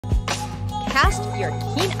Cast your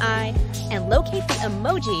keen eye and locate the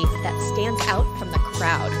emoji that stands out from the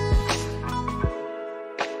crowd.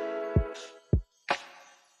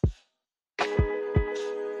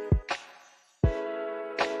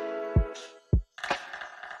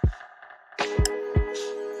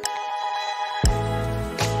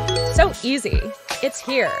 So easy. It's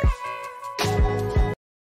here.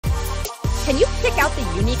 Can you pick out the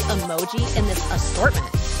unique emoji in this assortment?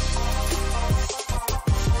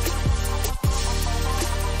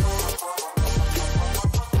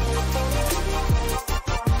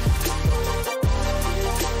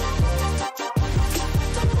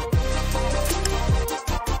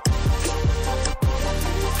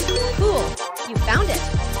 Cool, you found it.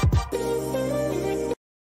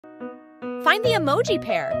 Find the emoji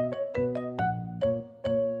pair.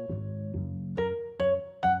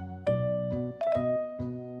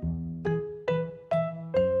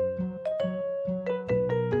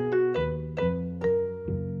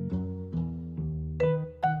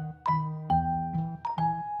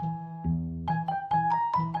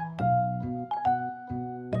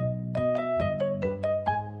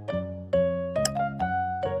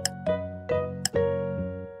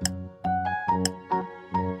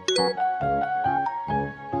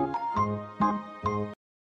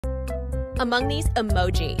 Among these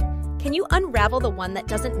emoji, can you unravel the one that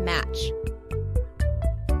doesn't match?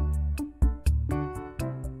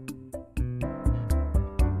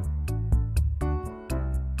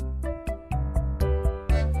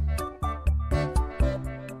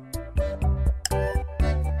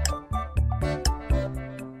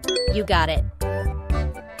 You got it.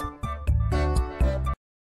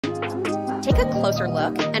 Take a closer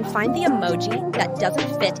look and find the emoji that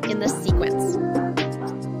doesn't fit in the sequence.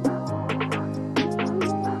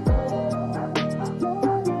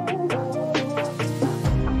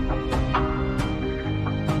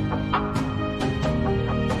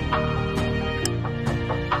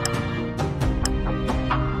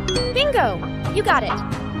 Bingo! You got it!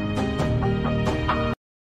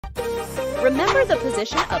 Remember the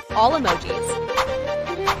position of all emojis.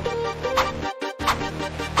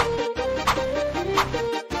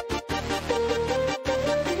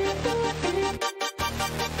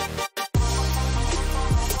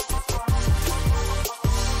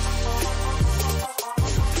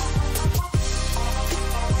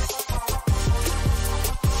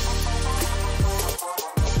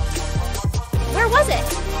 Where was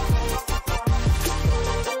it?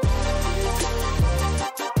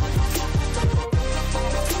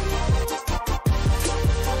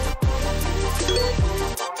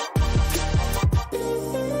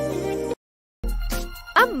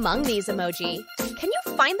 Among these emoji, can you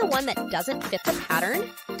find the one that doesn't fit the pattern?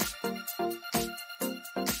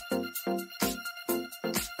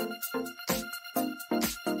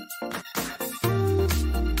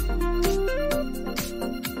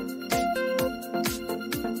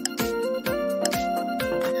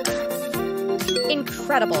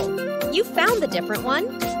 Incredible! You found the different one.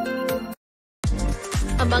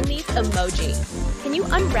 Among these emoji, can you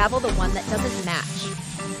unravel the one that doesn't match?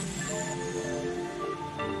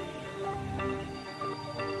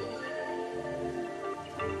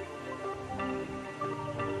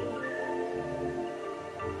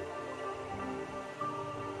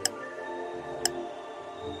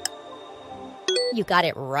 You got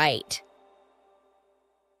it right.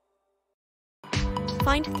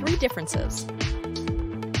 Find 3 differences.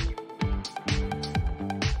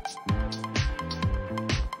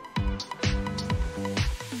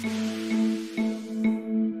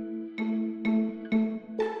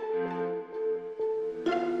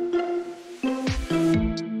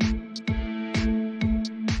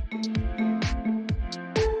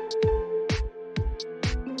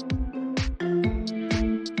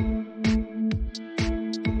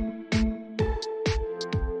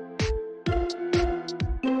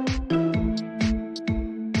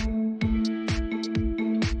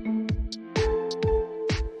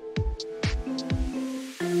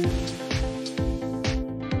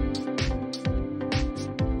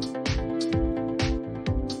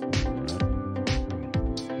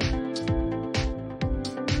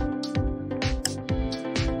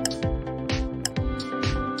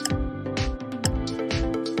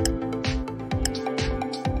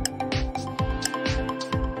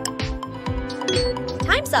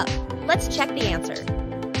 Time's up. Let's check the answer.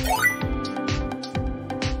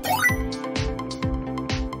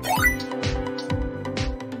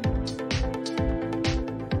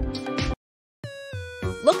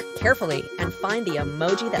 Look carefully and find the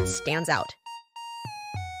emoji that stands out.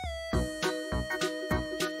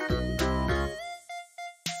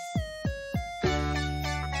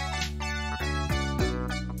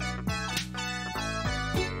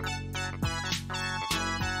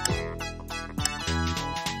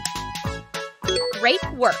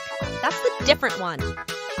 Great work! That's the different one.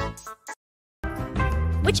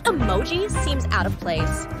 Which emoji seems out of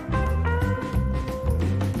place?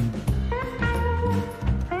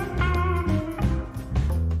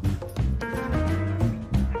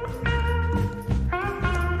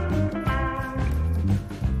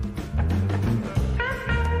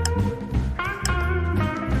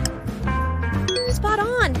 Spot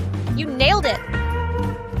on! You nailed it!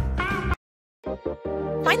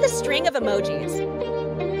 Find the string of emojis.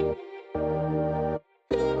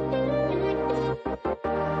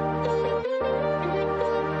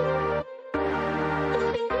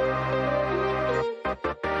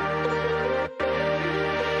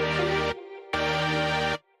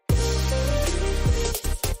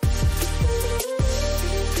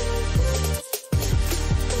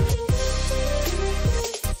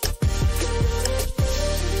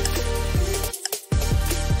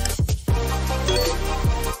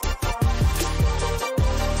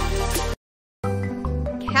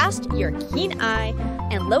 Cast your keen eye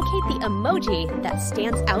and locate the emoji that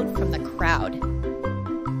stands out from the crowd.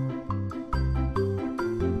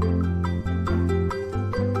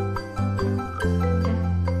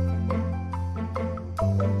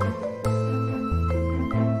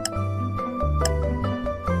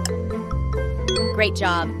 Great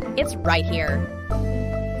job! It's right here.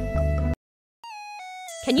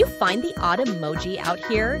 Can you find the odd emoji out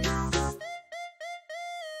here?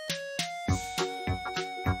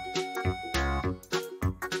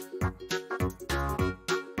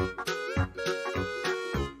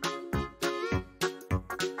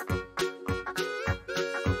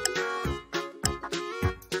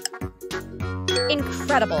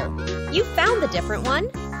 Incredible! You found the different one.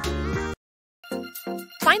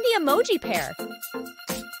 Find the emoji pair.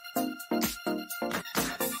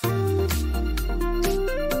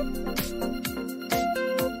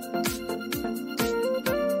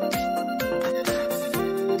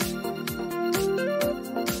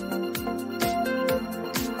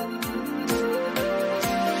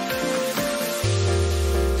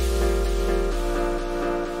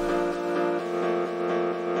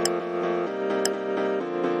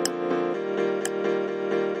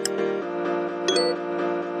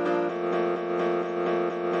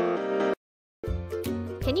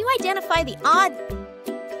 Can you identify the odd?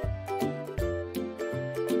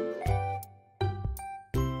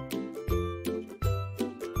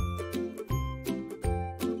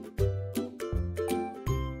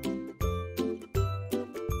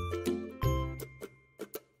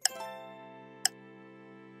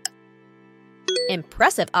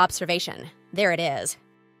 Impressive observation. There it is.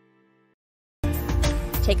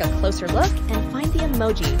 Take a closer look and find the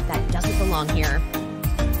emoji that doesn't belong here.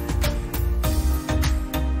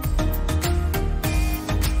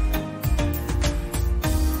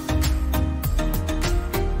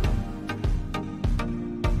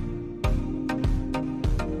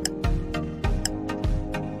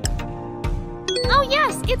 Oh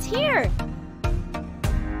yes, it's here!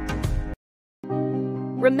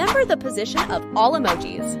 Remember the position of all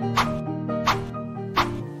emojis.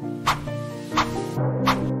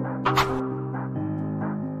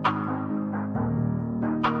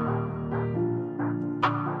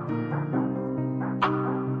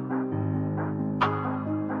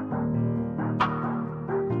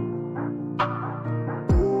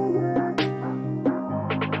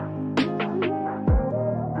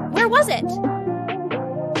 Where was it?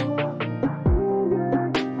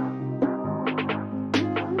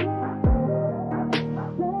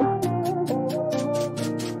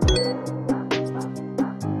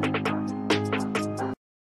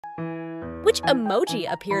 Which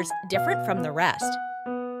emoji appears different from the rest?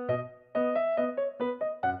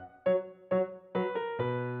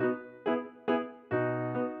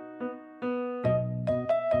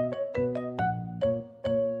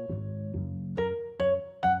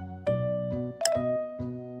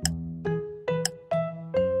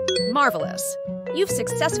 Marvelous! You've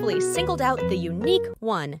successfully singled out the unique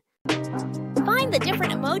one. Find the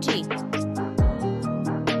different emoji.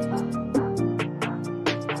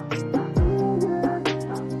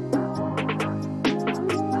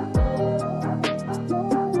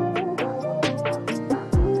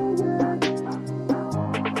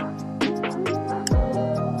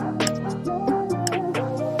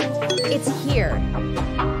 It's here.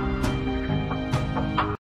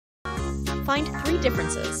 Find 3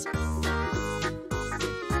 differences.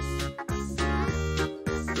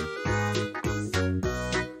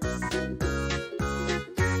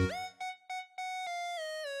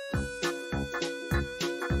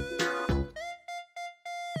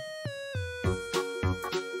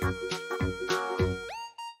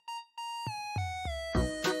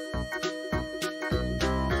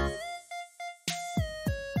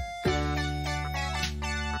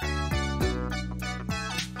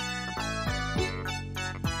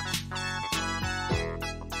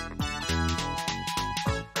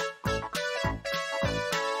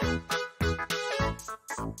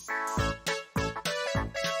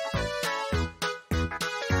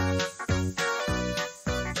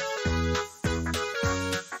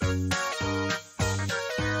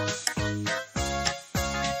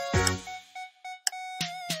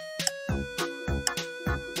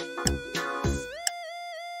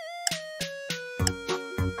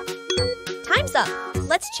 Time's up!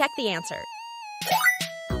 Let's check the answer.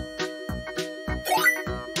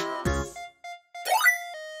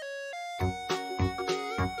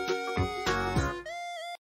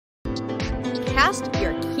 Cast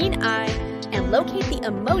your keen eye and locate the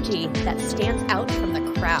emoji that stands out from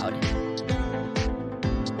the crowd.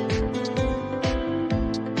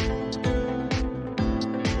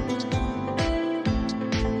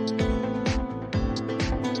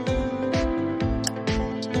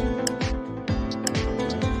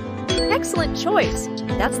 Excellent choice!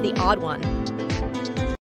 That's the odd one.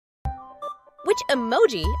 Which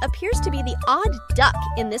emoji appears to be the odd duck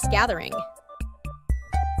in this gathering?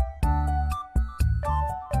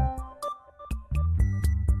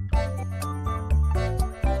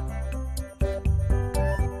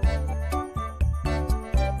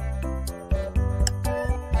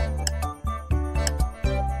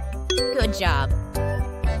 Good job.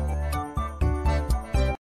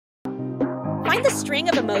 Find the string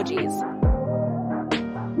of emojis.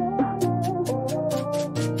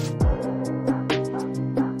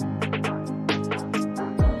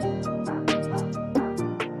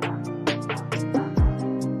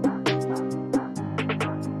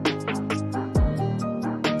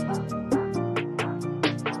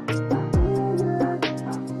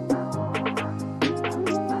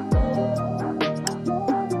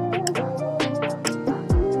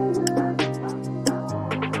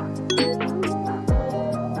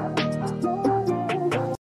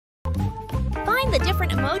 The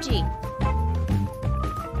different emoji.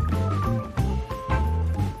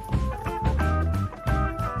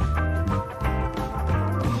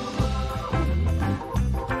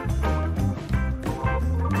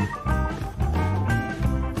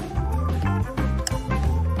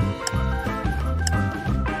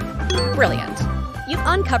 Brilliant. You've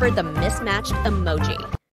uncovered the mismatched emoji.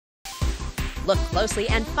 Look closely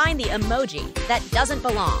and find the emoji that doesn't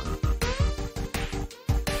belong.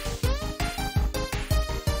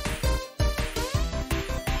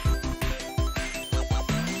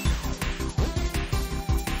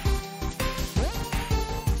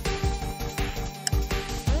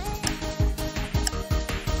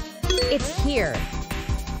 It's here.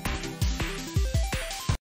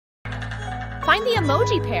 Find the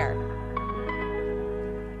emoji pair.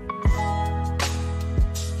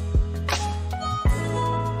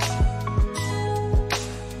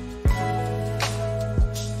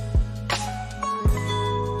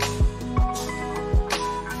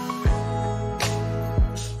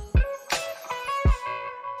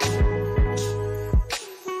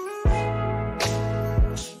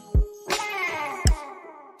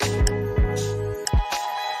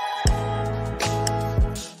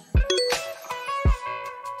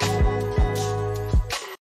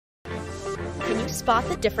 Spot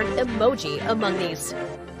the different emoji among these.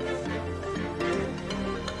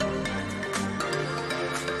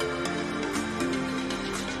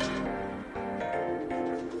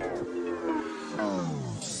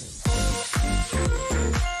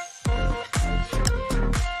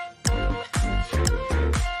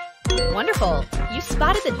 Wonderful! You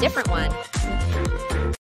spotted the different one.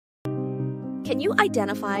 Can you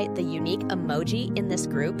identify the unique emoji in this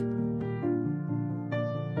group?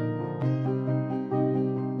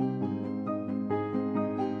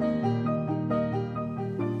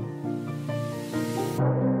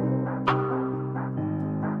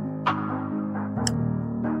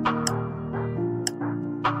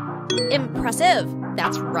 Impressive!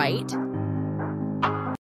 That's right.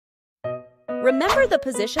 Remember the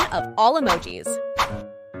position of all emojis.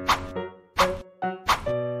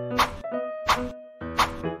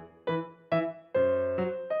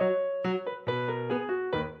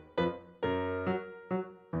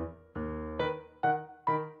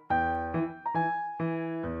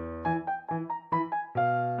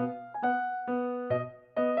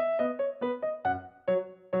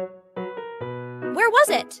 Where was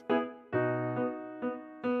it?